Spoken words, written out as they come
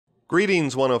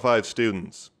Greetings 105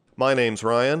 students. My name's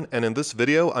Ryan, and in this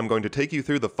video I'm going to take you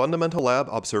through the Fundamental Lab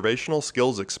Observational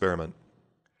Skills Experiment.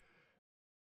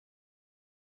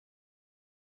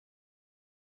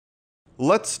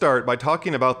 Let's start by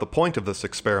talking about the point of this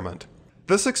experiment.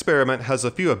 This experiment has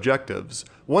a few objectives,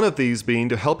 one of these being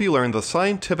to help you learn the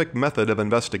scientific method of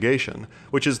investigation,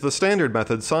 which is the standard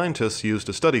method scientists use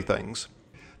to study things.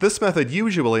 This method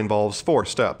usually involves 4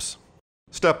 steps.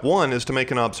 Step 1 is to make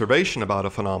an observation about a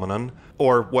phenomenon,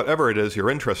 or whatever it is you're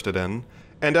interested in,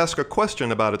 and ask a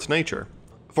question about its nature.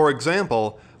 For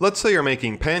example, let's say you're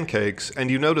making pancakes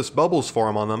and you notice bubbles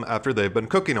form on them after they've been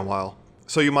cooking a while,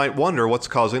 so you might wonder what's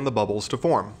causing the bubbles to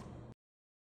form.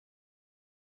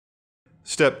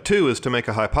 Step 2 is to make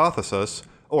a hypothesis,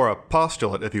 or a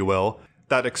postulate if you will,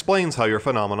 that explains how your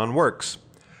phenomenon works.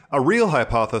 A real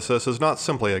hypothesis is not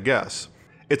simply a guess.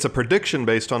 It's a prediction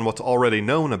based on what's already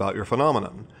known about your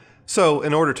phenomenon. So,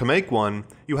 in order to make one,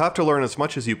 you have to learn as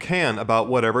much as you can about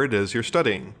whatever it is you're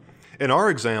studying. In our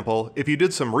example, if you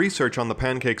did some research on the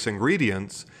pancake's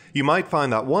ingredients, you might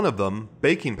find that one of them,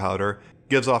 baking powder,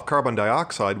 gives off carbon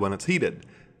dioxide when it's heated.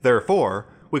 Therefore,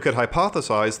 we could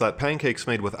hypothesize that pancakes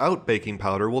made without baking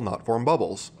powder will not form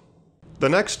bubbles. The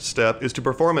next step is to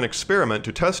perform an experiment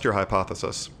to test your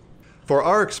hypothesis. For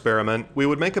our experiment, we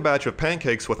would make a batch of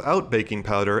pancakes without baking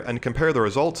powder and compare the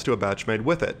results to a batch made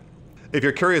with it. If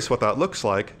you're curious what that looks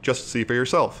like, just see for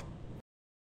yourself.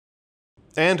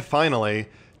 And finally,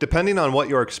 depending on what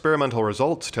your experimental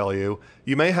results tell you,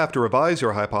 you may have to revise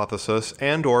your hypothesis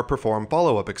and/or perform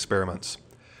follow-up experiments.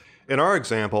 In our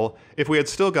example, if we had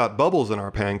still got bubbles in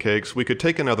our pancakes, we could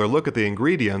take another look at the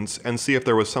ingredients and see if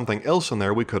there was something else in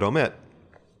there we could omit.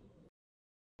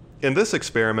 In this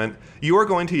experiment, you are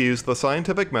going to use the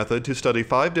scientific method to study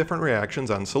 5 different reactions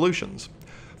and solutions.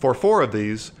 For 4 of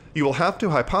these, you will have to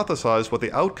hypothesize what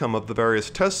the outcome of the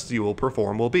various tests you will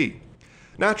perform will be.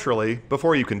 Naturally,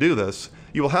 before you can do this,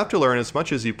 you will have to learn as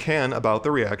much as you can about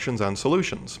the reactions and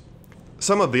solutions.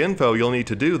 Some of the info you'll need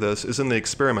to do this is in the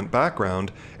experiment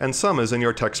background, and some is in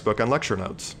your textbook and lecture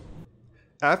notes.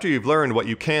 After you've learned what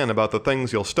you can about the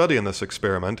things you'll study in this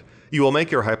experiment, you will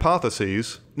make your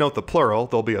hypotheses, note the plural,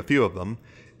 there'll be a few of them,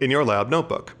 in your lab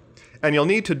notebook. And you'll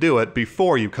need to do it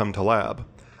before you come to lab.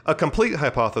 A complete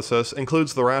hypothesis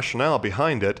includes the rationale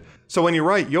behind it, so when you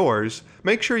write yours,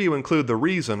 make sure you include the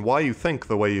reason why you think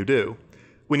the way you do.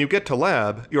 When you get to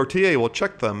lab, your TA will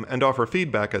check them and offer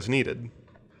feedback as needed.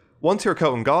 Once your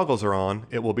coat and goggles are on,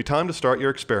 it will be time to start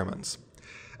your experiments.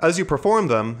 As you perform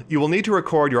them, you will need to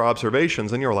record your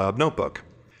observations in your lab notebook.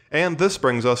 And this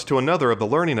brings us to another of the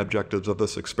learning objectives of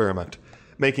this experiment,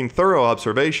 making thorough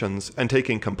observations and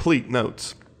taking complete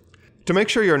notes. To make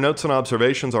sure your notes and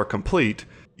observations are complete,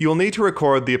 you will need to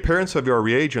record the appearance of your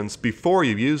reagents before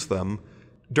you use them,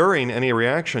 during any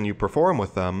reaction you perform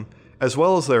with them, as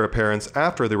well as their appearance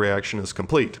after the reaction is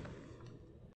complete.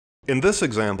 In this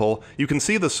example, you can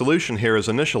see the solution here is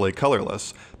initially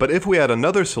colorless, but if we add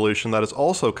another solution that is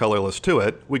also colorless to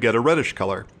it, we get a reddish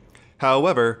color.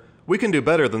 However, we can do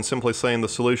better than simply saying the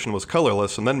solution was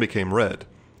colorless and then became red.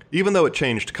 Even though it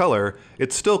changed color,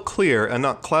 it's still clear and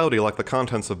not cloudy like the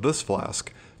contents of this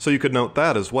flask, so you could note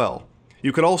that as well.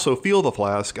 You could also feel the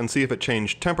flask and see if it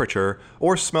changed temperature,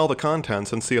 or smell the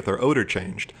contents and see if their odor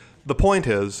changed. The point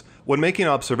is, when making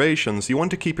observations, you want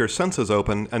to keep your senses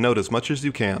open and note as much as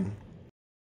you can.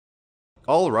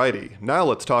 Alrighty, now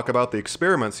let's talk about the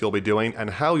experiments you'll be doing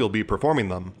and how you'll be performing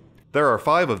them. There are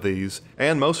 5 of these,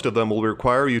 and most of them will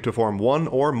require you to form 1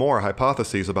 or more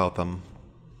hypotheses about them.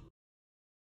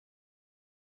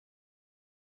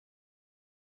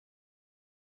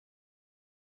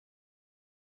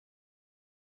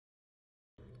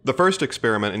 The first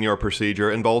experiment in your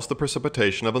procedure involves the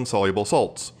precipitation of insoluble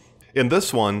salts. In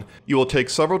this one, you will take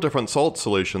several different salt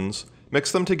solutions,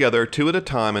 mix them together 2 at a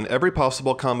time in every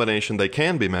possible combination they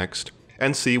can be mixed,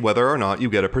 and see whether or not you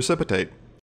get a precipitate.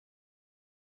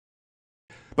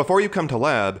 Before you come to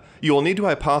lab, you will need to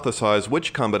hypothesize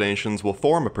which combinations will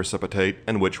form a precipitate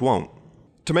and which won't.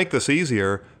 To make this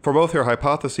easier, for both your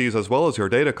hypotheses as well as your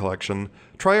data collection,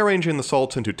 try arranging the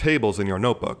salts into tables in your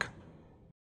notebook.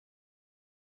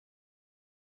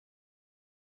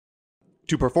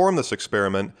 To perform this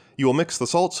experiment, you will mix the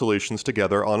salt solutions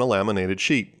together on a laminated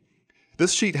sheet.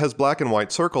 This sheet has black and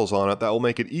white circles on it that will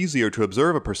make it easier to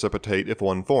observe a precipitate if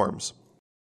one forms.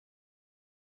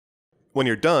 When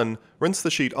you're done, rinse the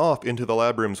sheet off into the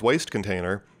lab room's waste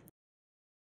container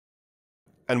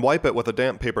and wipe it with a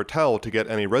damp paper towel to get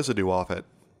any residue off it.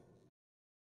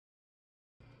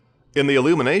 In the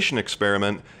Illumination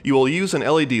Experiment, you will use an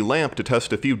LED lamp to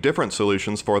test a few different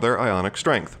solutions for their ionic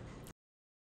strength.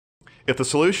 If the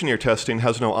solution you're testing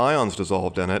has no ions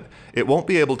dissolved in it, it won't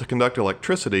be able to conduct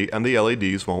electricity and the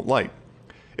LEDs won't light.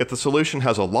 If the solution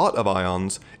has a lot of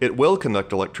ions, it will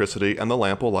conduct electricity and the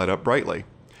lamp will light up brightly.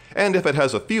 And if it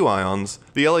has a few ions,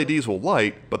 the LEDs will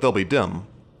light, but they'll be dim.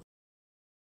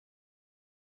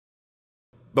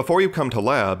 Before you come to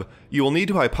lab, you will need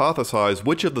to hypothesize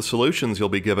which of the solutions you'll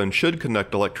be given should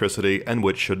conduct electricity and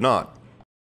which should not.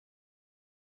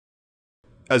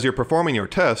 As you're performing your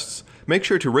tests, make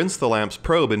sure to rinse the lamp's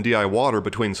probe in DI water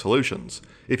between solutions.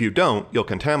 If you don't, you'll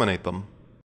contaminate them.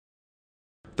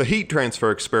 The heat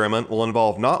transfer experiment will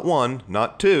involve not one,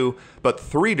 not two, but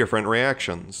 3 different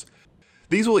reactions.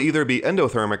 These will either be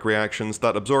endothermic reactions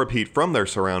that absorb heat from their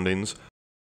surroundings,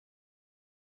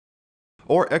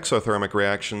 or exothermic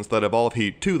reactions that evolve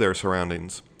heat to their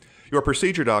surroundings. Your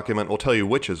procedure document will tell you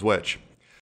which is which.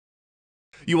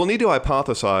 You will need to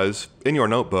hypothesize, in your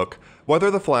notebook, whether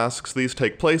the flasks these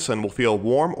take place in will feel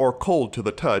warm or cold to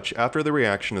the touch after the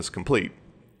reaction is complete.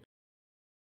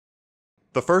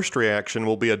 The first reaction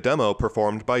will be a demo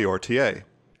performed by your TA.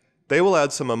 They will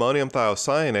add some ammonium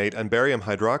thiocyanate and barium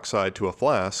hydroxide to a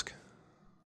flask,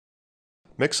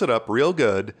 mix it up real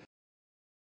good,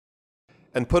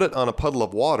 and put it on a puddle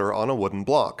of water on a wooden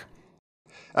block.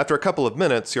 After a couple of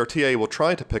minutes, your TA will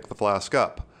try to pick the flask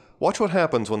up. Watch what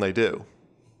happens when they do.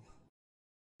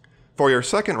 For your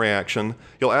second reaction,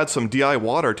 you'll add some DI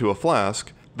water to a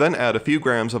flask, then add a few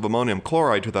grams of ammonium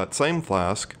chloride to that same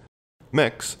flask,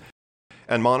 mix,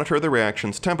 and monitor the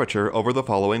reaction's temperature over the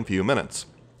following few minutes.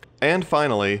 And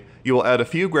finally, you will add a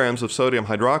few grams of sodium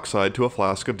hydroxide to a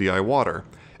flask of DI water.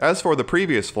 As for the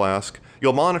previous flask,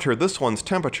 you'll monitor this one's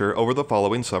temperature over the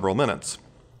following several minutes.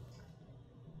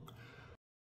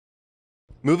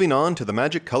 Moving on to the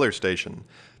Magic Color Station.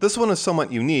 This one is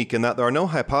somewhat unique in that there are no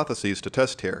hypotheses to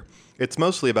test here. It's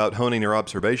mostly about honing your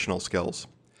observational skills.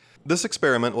 This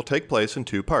experiment will take place in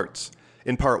 2 parts.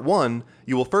 In part 1,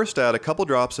 you will first add a couple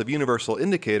drops of universal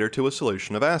indicator to a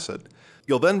solution of acid.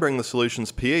 You'll then bring the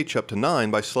solution's pH up to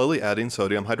 9 by slowly adding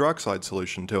sodium hydroxide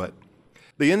solution to it.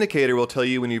 The indicator will tell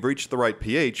you when you've reached the right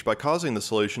pH by causing the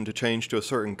solution to change to a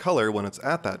certain color when it's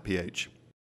at that pH.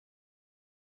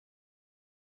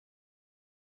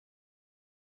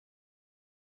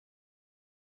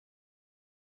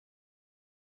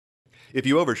 If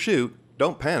you overshoot,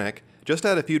 don't panic, just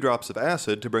add a few drops of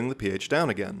acid to bring the pH down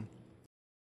again.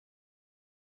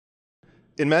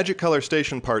 In Magic Color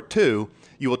Station Part 2,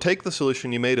 you will take the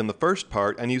solution you made in the first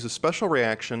part and use a special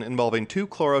reaction involving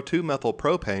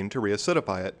 2-chloro-2-methylpropane to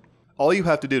reacidify it. All you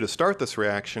have to do to start this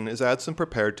reaction is add some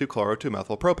prepared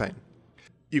 2-chloro-2-methylpropane.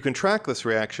 You can track this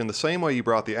reaction the same way you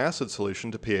brought the acid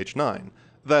solution to pH 9,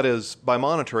 that is, by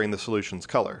monitoring the solution's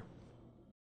color.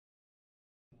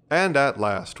 And at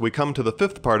last, we come to the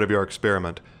 5th part of your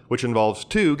experiment, which involves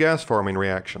 2 gas-forming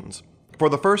reactions. For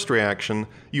the first reaction,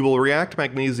 you will react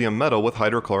magnesium metal with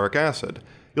hydrochloric acid.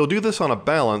 You'll do this on a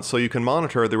balance so you can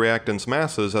monitor the reactant's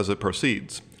masses as it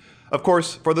proceeds. Of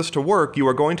course, for this to work, you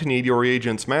are going to need your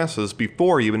reagent's masses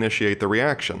before you initiate the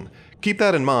reaction. Keep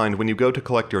that in mind when you go to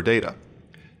collect your data.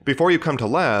 Before you come to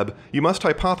lab, you must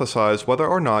hypothesize whether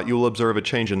or not you will observe a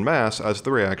change in mass as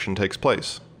the reaction takes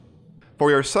place.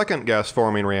 For your second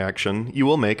gas-forming reaction, you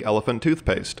will make elephant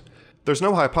toothpaste. There's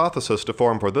no hypothesis to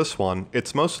form for this one,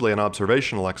 it's mostly an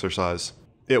observational exercise.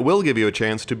 It will give you a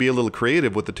chance to be a little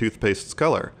creative with the toothpaste's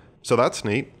color, so that's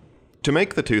neat. To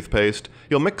make the toothpaste,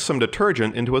 you'll mix some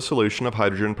detergent into a solution of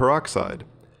hydrogen peroxide.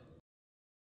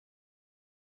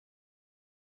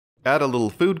 Add a little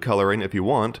food coloring if you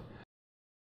want.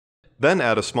 Then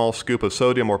add a small scoop of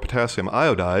sodium or potassium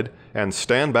iodide, and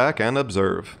stand back and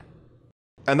observe.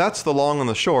 And that's the long and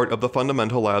the short of the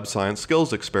Fundamental Lab Science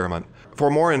Skills experiment.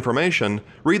 For more information,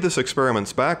 read this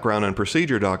experiment's background and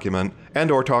procedure document,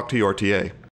 and/or talk to your TA.